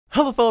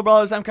Hello fellow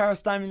brawlers, I'm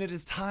KairosTime, and it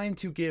is time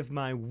to give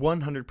my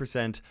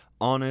 100%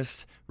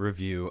 honest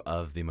review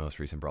of the most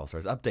recent Brawl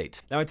Stars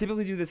update. Now I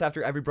typically do this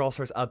after every Brawl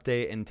Stars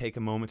update and take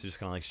a moment to just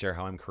kind of like share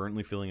how I'm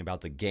currently feeling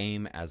about the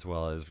game, as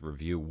well as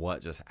review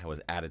what just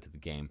was added to the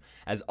game.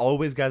 As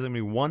always guys, I'm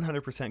going to be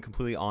 100%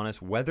 completely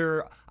honest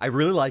whether I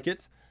really like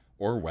it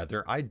or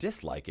whether I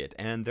dislike it.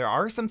 And there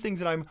are some things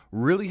that I'm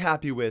really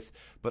happy with,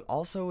 but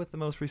also with the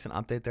most recent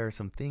update there are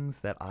some things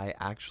that I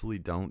actually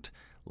don't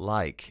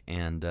like,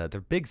 and they're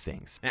big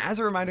things. Now, as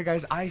a reminder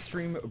guys, I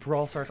stream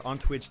Brawl Stars on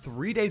Twitch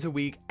 3 days a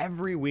week,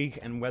 every week,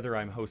 and whether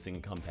I'm hosting a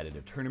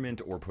competitive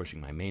tournament or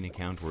pushing my main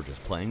account or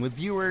just playing with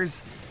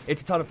viewers,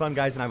 it's a ton of fun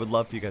guys, and I would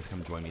love for you guys to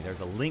come join me. There's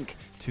a link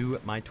to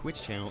my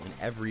Twitch channel in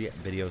every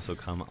video, so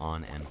come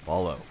on and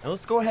follow. Now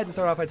let's go ahead and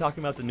start off by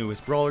talking about the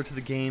newest brawler to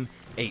the game,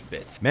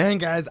 8-Bit. Man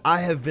guys,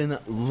 I have been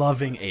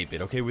loving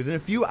 8-Bit, okay? Within a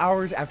few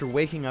hours after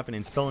waking up and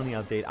installing the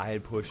update, I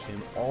had pushed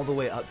him all the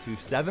way up to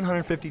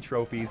 750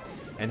 trophies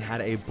and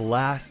had a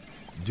blast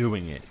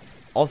doing it.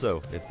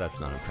 Also, if that's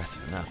not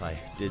impressive enough, I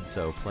did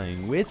so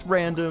playing with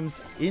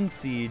randoms in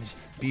Siege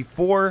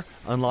before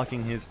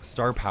unlocking his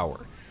star power.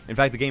 In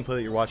fact, the gameplay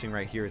that you're watching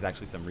right here is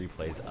actually some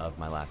replays of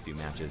my last few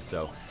matches.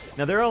 So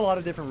now there are a lot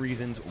of different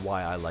reasons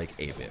why I like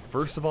 8-Bit.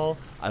 First of all,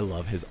 I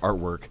love his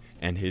artwork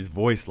and his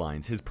voice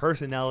lines. His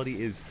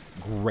personality is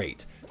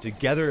great.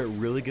 Together, it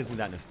really gives me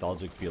that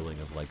nostalgic feeling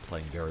of like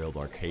playing very old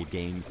arcade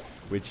games,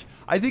 which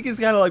I think is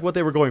kind of like what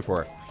they were going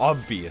for,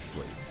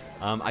 obviously.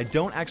 I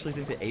don't actually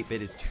think that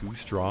 8-Bit is too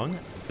strong,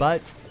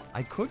 but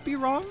I could be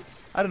wrong.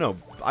 I don't know.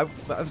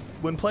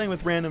 When playing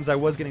with randoms, I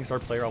was getting star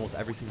player almost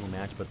every single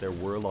match, but there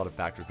were a lot of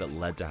factors that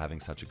led to having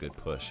such a good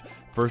push.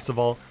 First of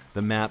all,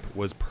 the map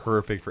was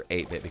perfect for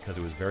 8-Bit because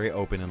it was very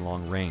open and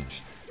long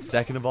range.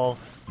 Second of all,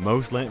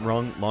 most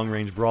long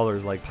range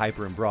brawlers like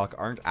Piper and Brock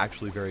aren't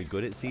actually very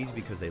good at Siege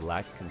because they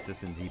lack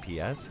consistent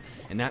DPS,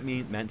 and that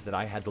meant that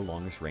I had the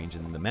longest range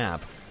in the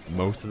map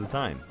most of the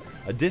time.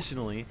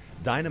 Additionally,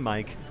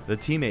 Dynamite, the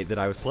teammate that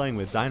I was playing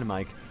with,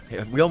 Dynamite,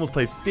 we almost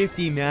played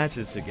 50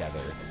 matches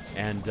together,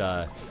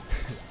 and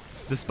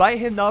despite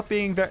him not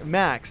being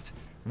maxed,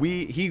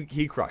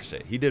 he crushed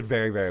it. He did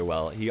very, very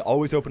well. He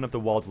always opened up the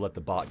wall to let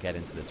the bot get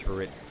into the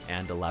turret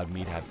and allowed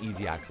me to have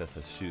easy access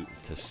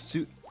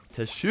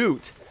to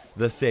shoot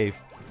the safe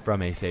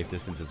from a safe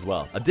distance as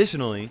well.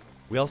 Additionally,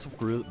 we also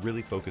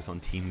really focus on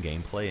team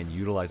gameplay and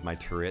utilize my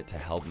turret to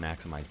help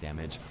maximize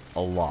damage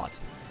a lot.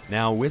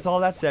 Now, with all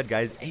that said,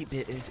 guys,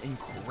 8-Bit is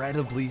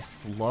incredibly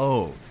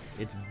slow.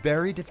 It's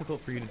very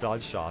difficult for you to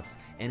dodge shots,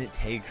 and it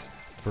takes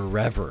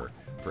forever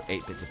for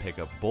 8-Bit to pick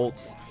up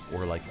bolts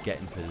or like get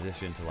in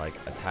position to like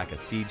attack a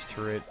siege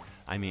turret.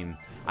 I mean,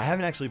 I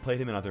haven't actually played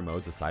him in other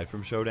modes aside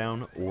from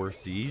Showdown or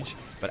Siege,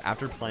 but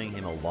after playing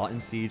him a lot in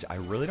Siege, I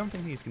really don't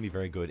think he's going to be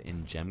very good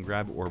in Gem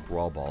Grab or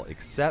Brawl Ball,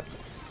 except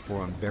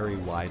for on very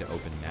wide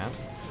open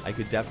maps. I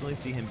could definitely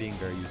see him being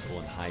very useful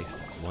in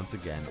Heist, once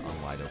again,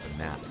 on wide open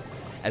maps.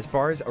 As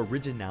far as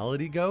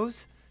originality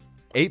goes,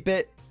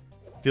 8-Bit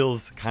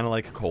feels kind of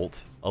like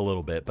Colt a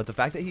little bit, but the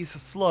fact that he's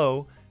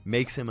slow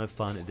makes him a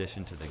fun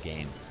addition to the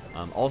game.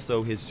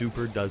 Also, his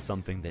super does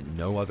something that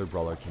no other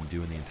brawler can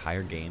do in the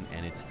entire game,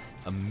 and it's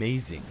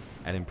amazing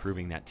at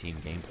improving that team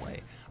gameplay.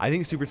 I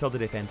think Supercell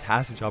did a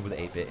fantastic job with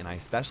 8-Bit, and I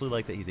especially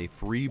like that he's a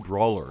free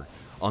brawler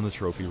on the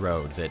trophy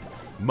road that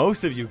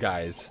most of you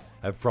guys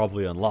have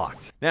probably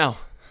unlocked. Now,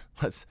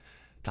 let's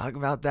talk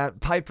about that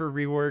Piper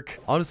rework.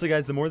 Honestly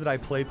guys, the more that I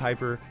play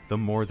Piper, the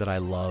more that I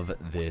love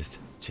this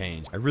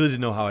change. I really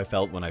didn't know how I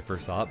felt when I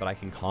first saw it, but I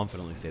can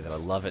confidently say that I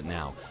love it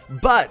now.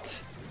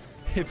 But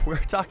if we're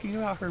talking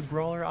about her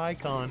brawler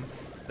icon,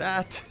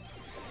 that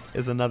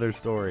is another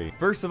story.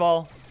 First of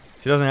all,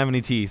 she doesn't have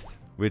any teeth,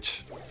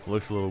 which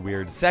looks a little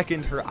weird.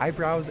 Second, her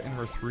eyebrows and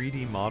her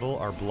 3D model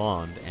are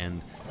blonde,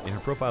 and in her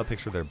profile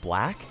picture they're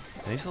black,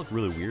 and they just look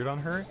really weird on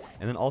her.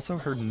 And then also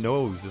her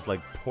nose is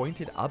like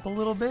pointed up a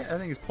little bit. I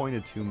think it's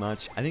pointed too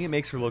much. I think it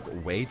makes her look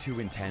way too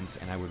intense,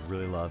 and I would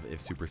really love if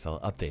Supercell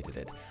updated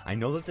it. I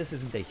know that this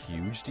isn't a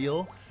huge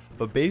deal,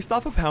 but based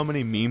off of how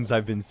many memes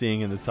I've been seeing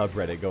in the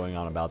subreddit going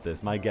on about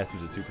this, my guess is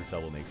that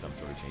Supercell will make some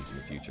sort of change in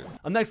the future.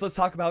 Next, let's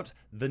talk about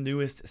the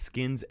newest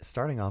skins,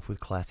 starting off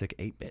with classic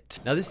 8-Bit.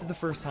 Now, this is the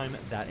first time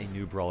that a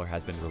new brawler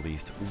has been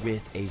released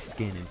with a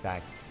skin. In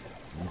fact,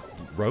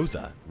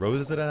 Rosa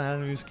doesn't have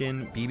a new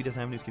skin, BB doesn't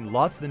have a new skin,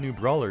 lots of the new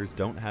brawlers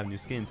don't have new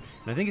skins,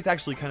 and I think it's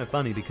actually kind of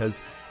funny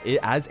because it,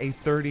 as a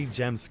 30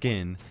 gem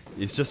skin,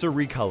 it's just a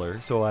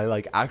recolor, so I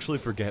like actually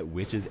forget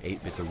which is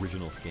 8-Bit's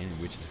original skin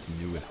and which is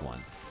his newest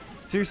one.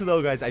 Seriously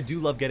though guys, I do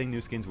love getting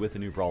new skins with a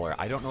new brawler.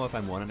 I don't know if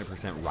I'm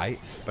 100% right,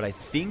 but I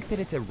think that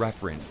it's a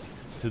reference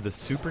to the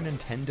Super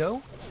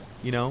Nintendo,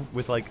 you know,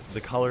 with like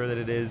the color that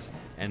it is,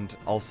 and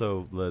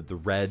also the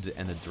red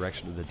and the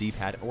direction of the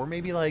D-pad, or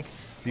maybe like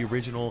the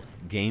original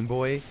Game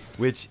Boy,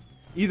 which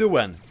either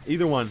one,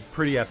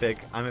 pretty epic.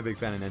 I'm a big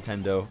fan of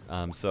Nintendo,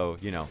 so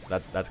you know,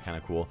 that's kind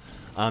of cool.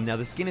 Now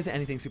the skin isn't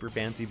anything super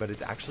fancy, but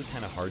it's actually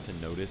kind of hard to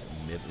notice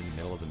in the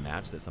middle of the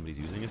match that somebody's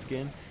using a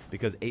skin,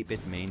 because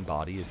 8-Bit's main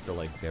body is still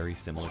like very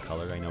similar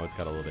color. I know it's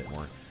got a little bit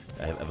more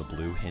of a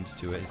blue hint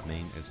to it.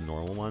 His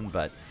normal one,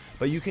 but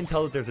you can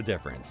tell that there's a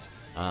difference.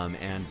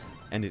 And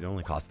it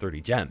only costs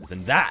 30 gems,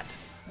 and that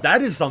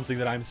is something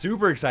that I'm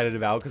super excited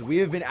about, because we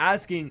have been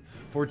asking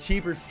for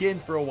cheaper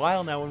skins for a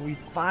while now, and we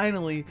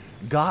finally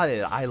got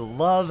it. I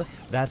love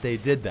that they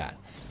did that.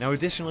 Now,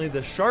 additionally,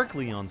 the Shark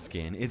Leon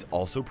skin is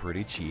also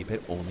pretty cheap at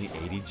only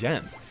 80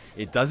 gems.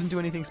 It doesn't do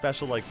anything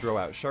special like throw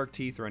out shark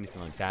teeth or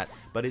anything like that,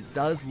 but it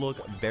does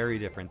look very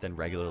different than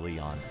regular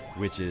Leon,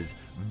 which is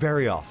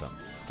very awesome.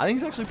 I think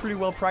it's actually pretty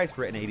well priced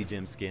for an 80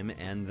 gem skin,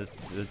 and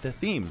the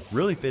theme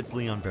really fits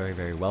Leon very,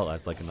 very well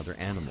as like another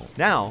animal.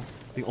 Now,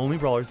 the only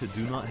brawlers that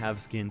do not have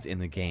skins in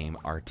the game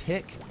are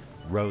Tick,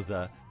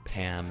 Rosa,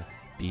 Pam,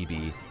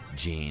 Bibi,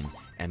 Jean,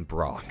 and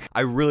Brock.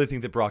 I really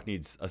think that Brock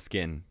needs a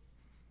skin.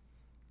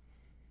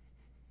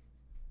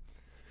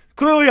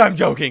 Clearly I'm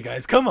joking,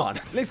 guys, come on.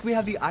 Next we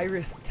have the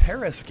Iris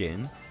Terra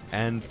skin,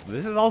 and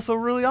this is also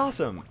really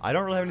awesome. I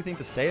don't really have anything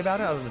to say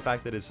about it other than the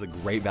fact that it's a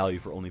great value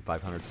for only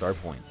 500 star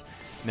points.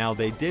 Now,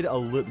 they did it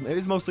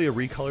was mostly a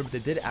recolor, but they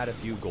did add a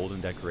few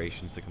golden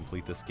decorations to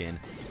complete the skin.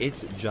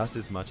 It's just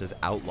as much as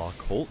Outlaw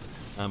Colt,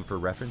 for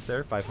reference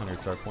there, 500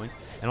 star points.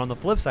 And on the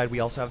flip side,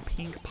 we also have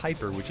Pink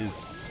Piper, which is,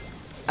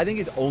 I think,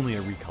 is only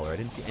a recolor. I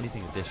didn't see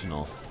anything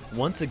additional.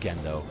 Once again,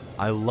 though,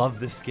 I love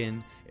this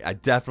skin. I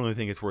definitely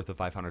think it's worth the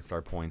 500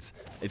 star points.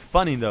 It's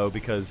funny, though,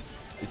 because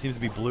it seems to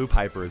be Blue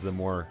Piper is the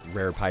more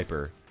rare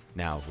Piper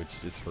now,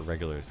 which is for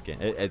regular skin.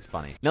 It's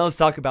funny. Now let's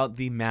talk about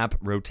the map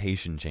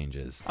rotation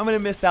changes. I'm going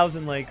to miss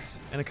Thousand Lakes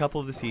and a couple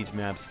of the Siege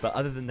maps, but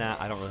other than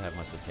that, I don't really have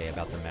much to say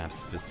about the maps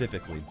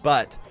specifically.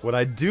 But what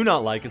I do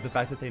not like is the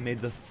fact that they made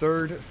the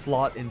third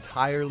slot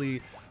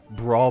entirely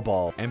Brawl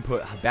Ball and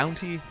put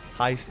Bounty,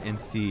 Heist, and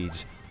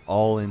Siege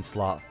all in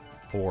slot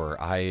 4.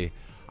 I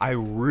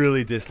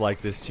really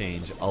dislike this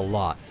change a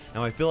lot.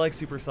 Now, I feel like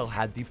Supercell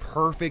had the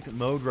perfect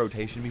mode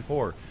rotation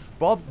before.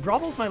 Brawl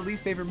Ball is my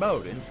least favorite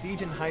mode, and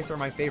Siege and Heist are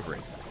my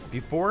favorites.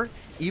 Before,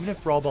 even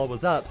if Brawl Ball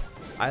was up,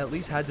 I at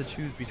least had to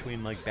choose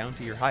between like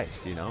Bounty or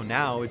Heist, you know?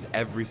 Now it's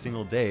every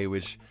single day,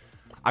 which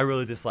I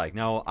really dislike.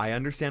 Now, I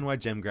understand why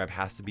Gem Grab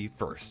has to be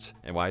first,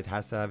 and why it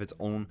has to have its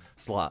own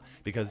slot,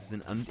 because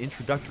it's an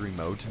introductory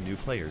mode to new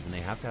players, and they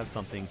have to have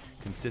something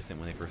consistent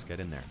when they first get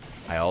in there.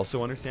 I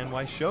also understand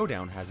why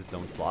Showdown has its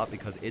own slot,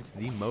 because it's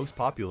the most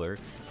popular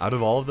out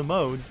of all of the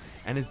modes,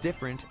 and is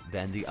different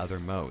than the other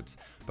modes.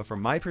 But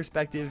from my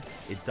perspective,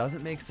 it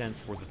doesn't make sense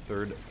for the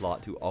third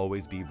slot to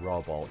always be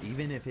Brawl Ball,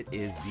 even if it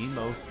is the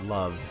most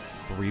loved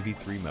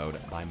 3v3 mode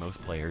by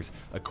most players,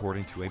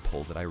 according to a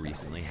poll that I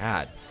recently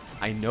had.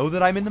 I know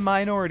that I'm in the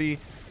minority,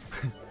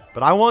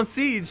 but I want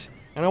Siege,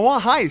 and I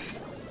want Heist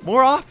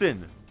more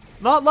often,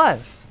 not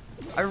less.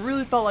 I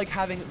really felt like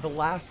having the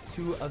last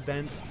two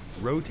events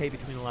rotate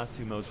between the last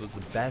two modes was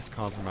the best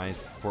compromise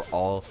for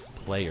all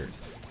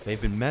players.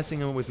 They've been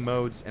messing with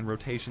modes and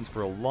rotations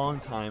for a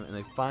long time, and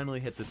they finally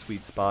hit the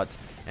sweet spot,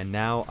 and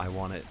now I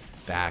want it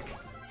back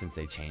since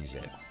they changed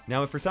it.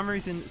 Now, if for some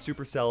reason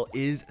Supercell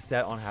is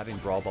set on having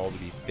Brawl Ball to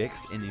be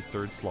fixed in the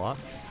third slot,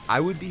 I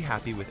would be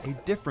happy with a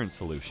different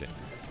solution.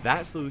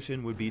 That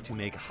solution would be to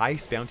make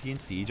Heist, Bounty, and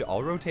Siege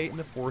all rotate in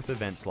the fourth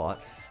event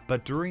slot,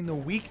 but during the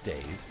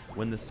weekdays,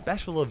 when the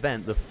special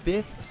event, the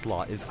fifth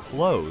slot, is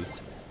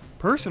closed,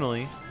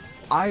 personally,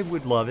 I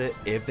would love it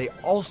if they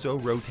also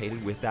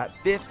rotated with that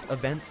fifth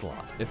event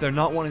slot. If they're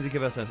not wanting to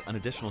give us an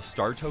additional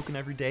star token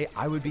every day,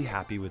 I would be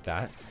happy with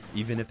that,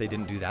 even if they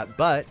didn't do that.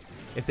 But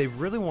if they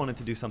really wanted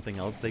to do something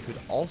else, they could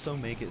also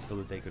make it so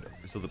that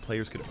the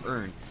players could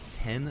earn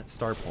 10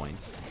 star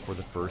points for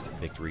the first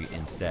victory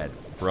instead,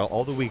 for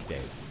all the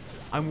weekdays.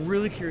 I'm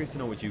really curious to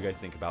know what you guys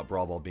think about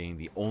Brawl Ball being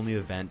the only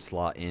event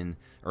slot in,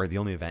 or the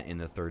only event in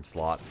the third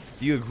slot.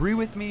 Do you agree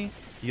with me?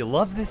 Do you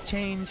love this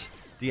change?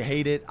 Do you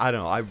hate it? I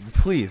don't know.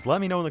 Please let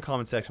me know in the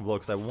comment section below,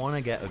 because I want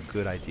to get a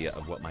good idea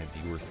of what my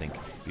viewers think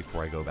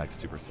before I go back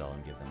to Supercell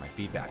and give them my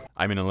feedback.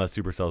 I mean, unless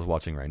Supercell is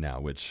watching right now,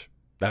 which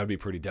that would be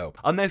pretty dope.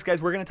 Next,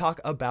 guys, we're going to talk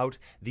about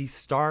the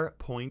star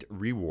point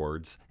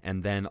rewards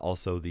and then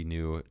also the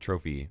new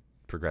trophy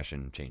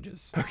progression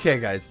changes. Okay,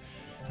 guys,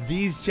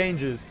 these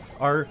changes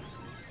are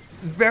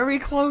very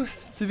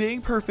close to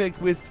being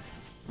perfect with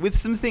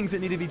some things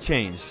that need to be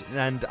changed,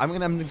 and I'm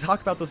gonna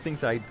talk about those things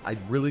that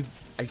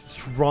I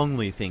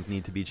strongly think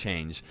need to be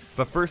changed.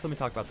 But first, let me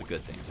talk about the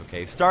good things,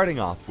 okay? Starting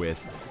off with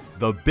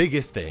the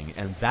biggest thing,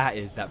 and that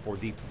is that for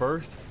the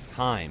first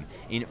time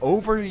in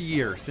over a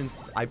year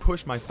since I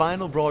pushed my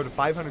final brawler to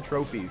 500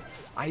 trophies,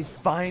 I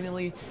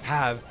finally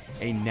have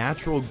a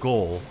natural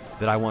goal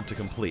that I want to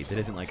complete that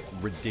isn't like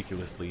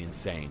ridiculously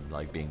insane,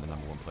 like being the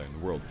 #1 player in the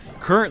world.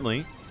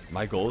 Currently,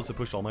 my goal is to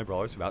push all my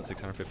brawlers to about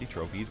 650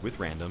 trophies with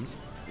randoms,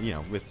 you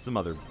know, with some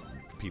other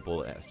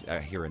people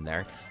here and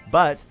there.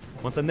 But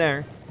once I'm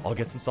there, I'll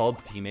get some solid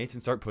teammates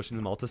and start pushing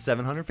them all to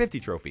 750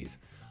 trophies.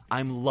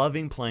 I'm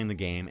loving playing the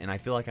game, and I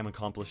feel like I'm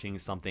accomplishing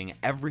something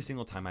every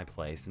single time I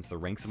play, since the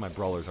ranks of my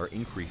brawlers are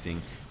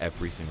increasing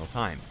every single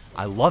time.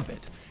 I love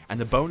it, and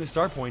the bonus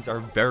star points are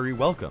very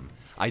welcome.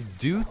 I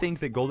do think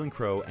that Golden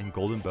Crow and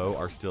Golden Bow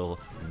are still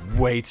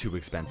way too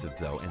expensive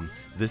though, and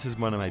this is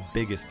one of my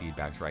biggest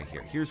feedbacks right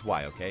here. Here's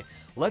why, okay?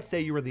 Let's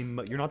say you're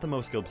not the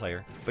most skilled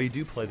player, but you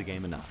do play the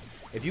game enough.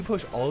 If you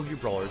push all of your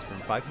brawlers from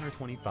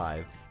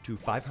 525 to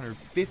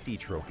 550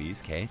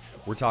 trophies, okay?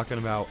 We're talking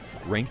about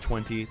rank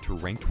 20 to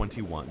rank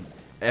 21.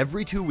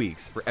 Every 2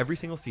 weeks, for every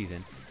single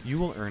season, you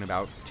will earn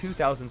about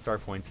 2,000 star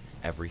points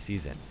every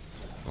season.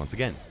 Once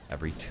again,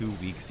 every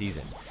 2-week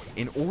season.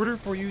 In order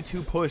for you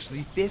to push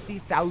the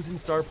 50,000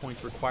 star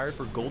points required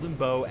for Golden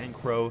Bow and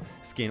Crow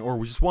skin, or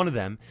just one of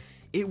them,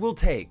 it will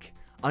take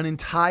an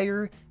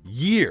entire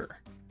year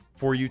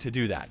for you to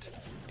do that.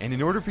 And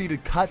in order for you to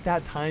cut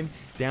that time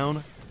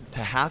down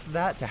to half of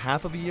that, to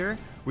half of a year,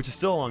 which is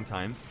still a long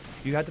time,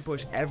 you have to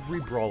push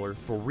every brawler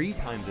 3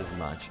 times as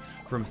much,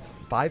 from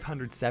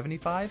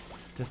 575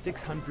 to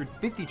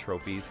 650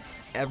 trophies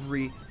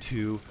every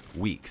 2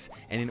 weeks.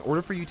 And in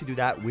order for you to do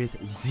that with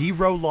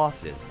 0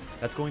 losses,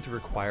 that's going to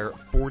require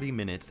 40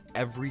 minutes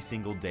every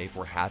single day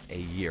for half a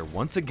year.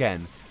 Once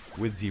again,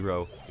 with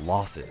 0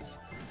 losses.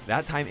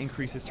 That time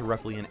increases to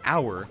roughly an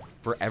hour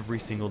for every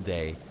single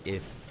day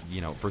if,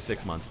 for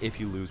 6 months, if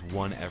you lose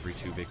 1 every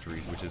 2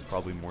 victories, which is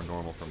probably more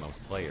normal for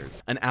most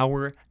players. An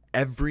hour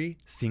every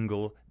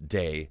single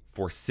day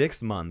for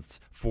 6 months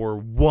for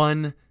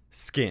 1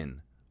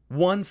 skin.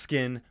 1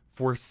 skin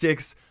for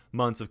 6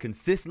 months of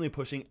consistently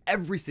pushing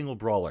every single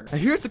brawler.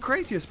 And here's the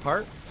craziest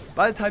part.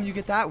 By the time you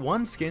get that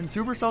 1 skin,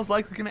 Supercell's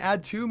likely going to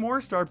add 2 more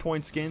star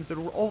point skins that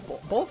are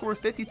both worth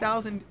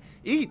 50,000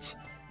 each.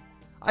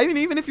 I mean,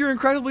 even if you're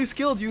incredibly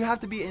skilled, you have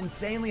to be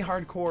insanely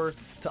hardcore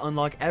to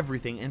unlock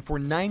everything, and for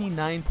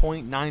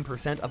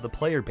 99.9% of the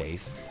player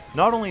base,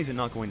 not only is it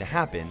not going to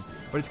happen,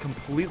 but it's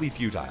completely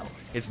futile.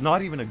 It's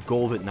not even a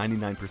goal that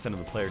 99% of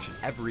the players should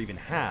ever even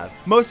have.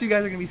 Most of you guys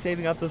are going to be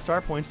saving up those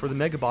star points for the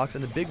mega box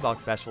and the big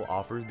box special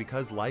offers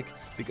because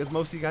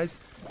most of you guys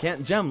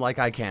can't gem like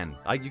I can.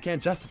 You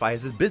can't justify it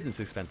as a business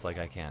expense like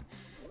I can.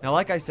 Now,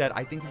 like I said,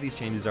 I think that these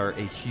changes are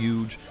a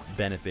huge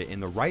benefit in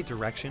the right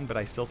direction, but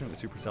I still think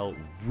that Supercell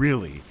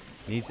really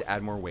needs to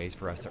add more ways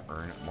for us to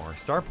earn more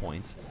star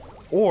points,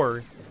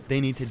 or they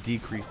need to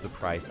decrease the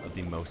price of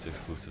the most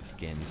exclusive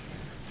skins,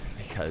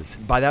 because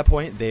by that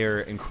point, they're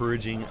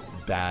encouraging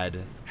bad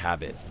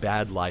habits,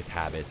 bad life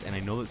habits, and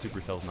I know that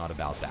Supercell's not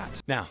about that.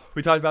 Now,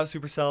 we talked about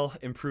Supercell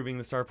improving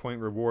the star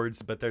point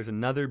rewards, but there's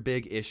another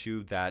big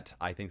issue that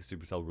I think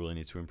Supercell really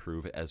needs to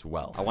improve as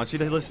well. I want you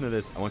to listen to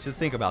this. I want you to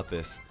think about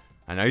this.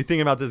 I know you're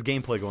thinking about this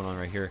gameplay going on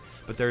right here,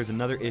 but there is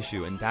another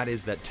issue, and that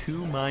is that,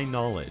 to my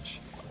knowledge,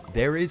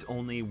 there is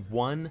only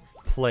 1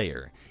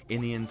 player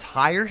in the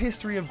entire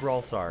history of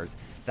Brawl Stars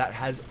that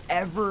has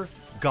ever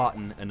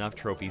gotten enough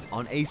trophies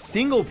on a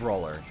single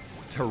brawler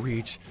to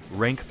reach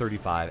rank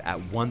 35 at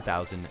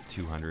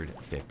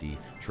 1,250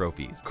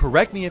 trophies.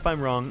 Correct me if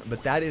I'm wrong,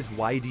 but that is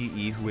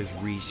YDE, who has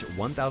reached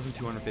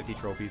 1,250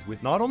 trophies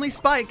with not only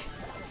Spike,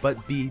 but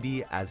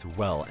BB as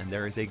well, and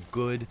there is a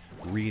good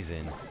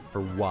reason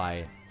for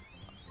why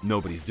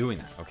nobody's doing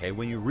that, okay?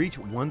 When you reach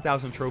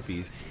 1,000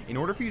 trophies, in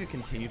order for you to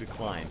continue to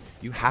climb,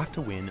 you have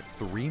to win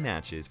 3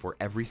 matches for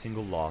every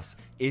single loss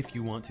if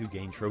you want to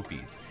gain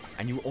trophies.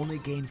 And you only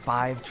gain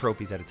 5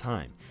 trophies at a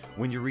time.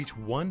 When you reach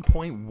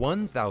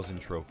 1.1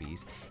 thousand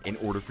trophies, in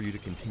order for you to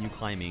continue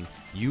climbing,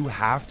 you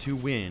have to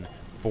win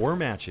 4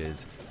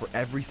 matches for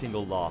every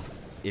single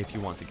loss if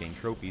you want to gain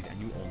trophies, and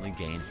you only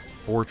gain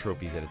 4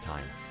 trophies at a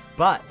time.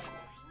 But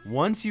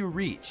once you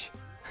reach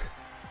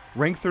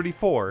rank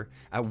 34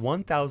 at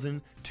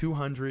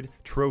 1,200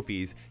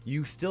 trophies,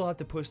 you still have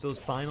to push those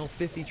final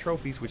 50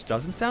 trophies, which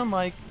doesn't sound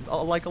like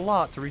a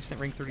lot to reach that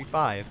rank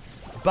 35.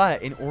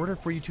 But in order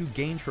for you to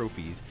gain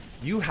trophies,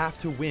 you have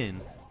to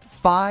win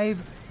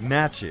 5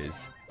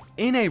 matches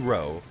in a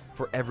row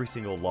for every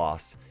single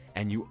loss,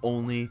 and you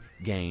only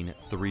gain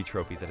 3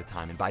 trophies at a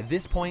time. And by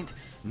this point,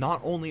 not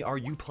only are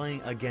you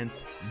playing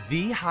against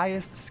the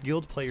highest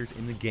skilled players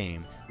in the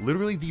game,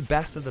 literally the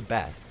best of the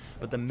best,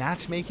 but the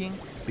matchmaking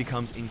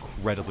becomes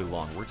incredibly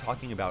long. We're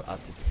talking about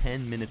up to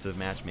 10 minutes of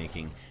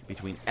matchmaking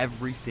between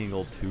every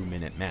single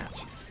 2-minute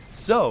match.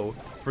 So,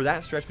 for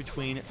that stretch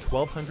between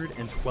 1,200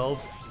 and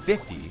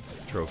 1,250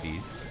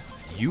 trophies,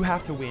 you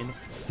have to win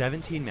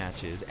 17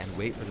 matches and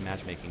wait for the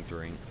matchmaking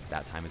during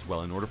that time as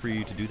well. In order for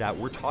you to do that,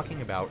 we're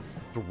talking about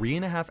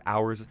 3.5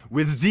 hours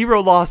with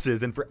 0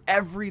 losses. And for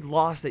every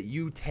loss that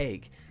you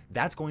take,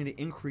 that's going to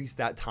increase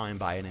that time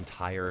by an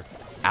entire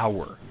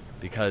hour,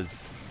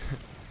 because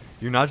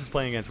you're not just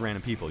playing against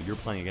random people, you're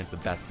playing against the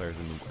best players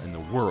in the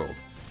world.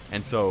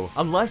 And so,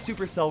 unless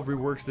Supercell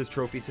reworks this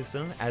trophy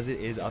system as it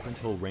is up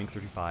until rank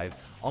 35,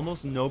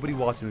 almost nobody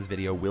watching this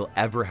video will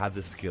ever have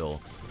the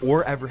skill,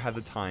 or ever have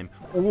the time,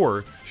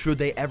 or should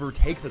they ever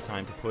take the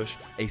time to push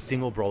a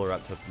single brawler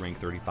up to rank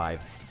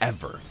 35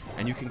 ever.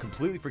 And you can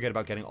completely forget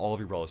about getting all of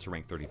your brawlers to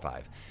rank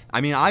 35.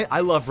 I mean, I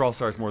love Brawl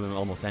Stars more than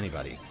almost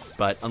anybody,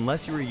 but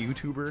unless you're a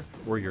YouTuber,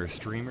 or you're a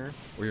streamer,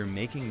 or you're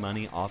making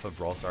money off of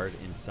Brawl Stars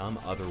in some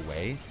other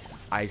way,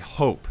 I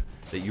hope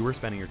that you are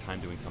spending your time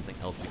doing something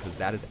else, because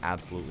that is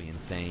absolutely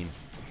insane,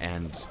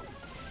 and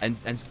And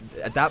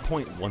at that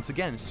point, once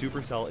again,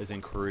 Supercell is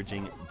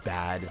encouraging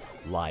bad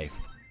life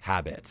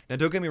habits. Now,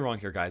 don't get me wrong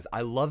here, guys.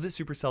 I love that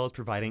Supercell is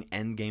providing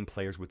endgame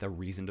players with a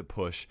reason to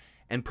push.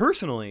 And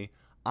personally,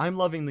 I'm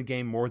loving the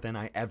game more than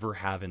I ever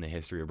have in the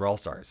history of Brawl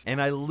Stars.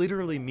 And I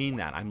literally mean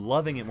that. I'm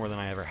loving it more than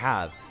I ever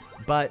have.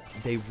 But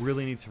they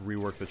really need to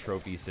rework the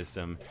trophy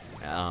system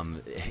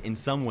in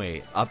some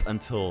way up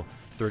until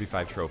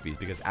 35 trophies,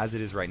 because as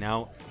it is right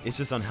now, it's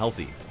just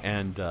unhealthy.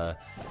 And,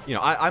 you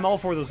know, I'm all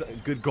for those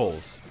good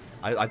goals.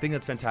 I think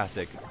that's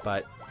fantastic,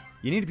 but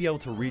you need to be able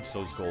to reach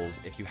those goals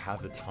if you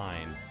have the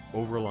time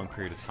over a long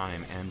period of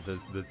time, and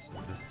the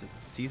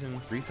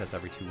season resets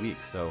every 2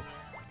 weeks. So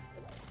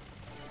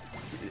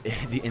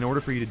in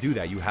order for you to do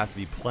that, you have to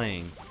be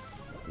playing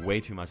way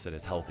too much that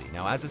is healthy.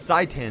 Now, as a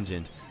side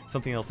tangent,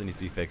 something else that needs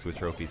to be fixed with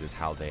trophies is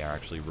how they are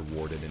actually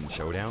rewarded in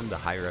Showdown. The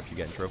higher up you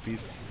get in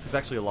trophies, there's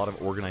actually a lot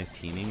of organized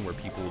teaming where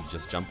people will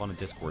just jump on a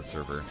Discord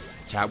server,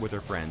 chat with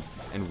their friends,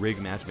 and rig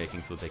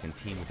matchmaking so that they can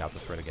team without the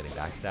threat of getting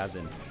backstabbed.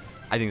 And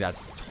I think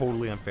that's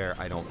totally unfair.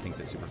 I don't think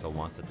that Supercell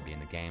wants that to be in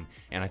the game.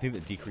 And I think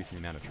that decreasing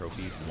the amount of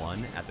trophies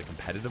won at the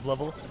competitive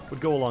level would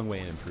go a long way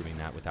in improving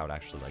that without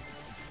actually, like,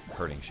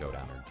 hurting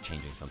Showdown or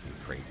changing something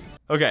crazy.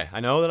 Okay, I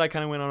know that I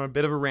kind of went on a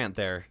bit of a rant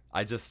there.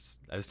 I just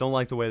don't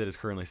like the way that it's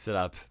currently set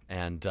up.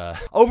 And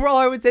overall,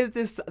 I would say that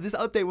this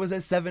update was a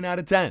 7 out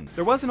of 10.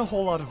 There wasn't a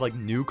whole lot of, like,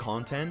 new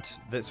content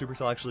that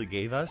Supercell actually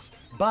gave us,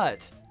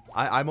 but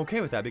I'm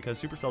okay with that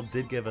because Supercell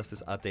did give us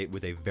this update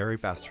with a very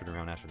fast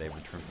turnaround after they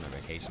returned from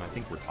their vacation. I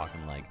think we're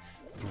talking like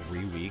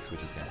 3 weeks,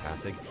 which is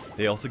fantastic.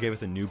 They also gave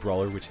us a new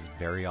brawler, which is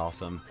very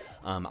awesome.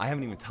 I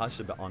haven't even touched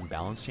on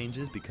balance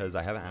changes because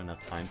I haven't had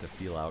enough time to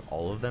feel out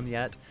all of them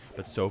yet,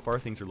 but so far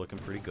things are looking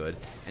pretty good.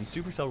 And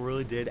Supercell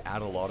really did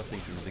add a lot of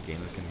things into the game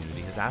the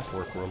community has asked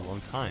for a long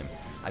time.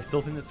 I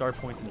still think the star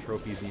points and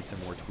trophies need some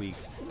more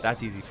tweaks.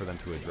 That's easy for them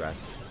to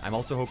address. I'm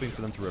also hoping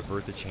for them to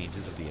revert the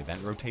changes of the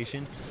event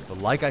rotation, but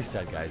like I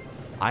said, guys,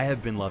 I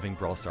have been loving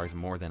Brawl Stars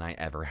more than I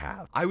ever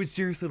have. I would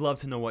seriously love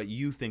to know what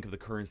you think of the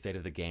current state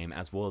of the game,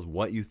 as well as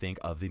what you think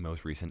of the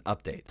most recent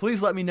update.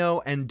 Please let me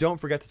know, and don't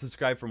forget to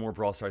subscribe for more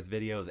Brawl Stars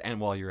videos, and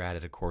while you're at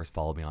it, of course,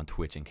 follow me on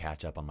Twitch and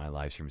catch up on my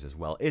live streams as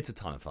well. It's a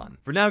ton of fun.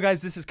 For now,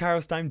 guys, this is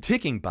KairosTime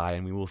ticking by,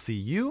 and we will see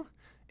you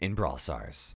in Brawl Stars.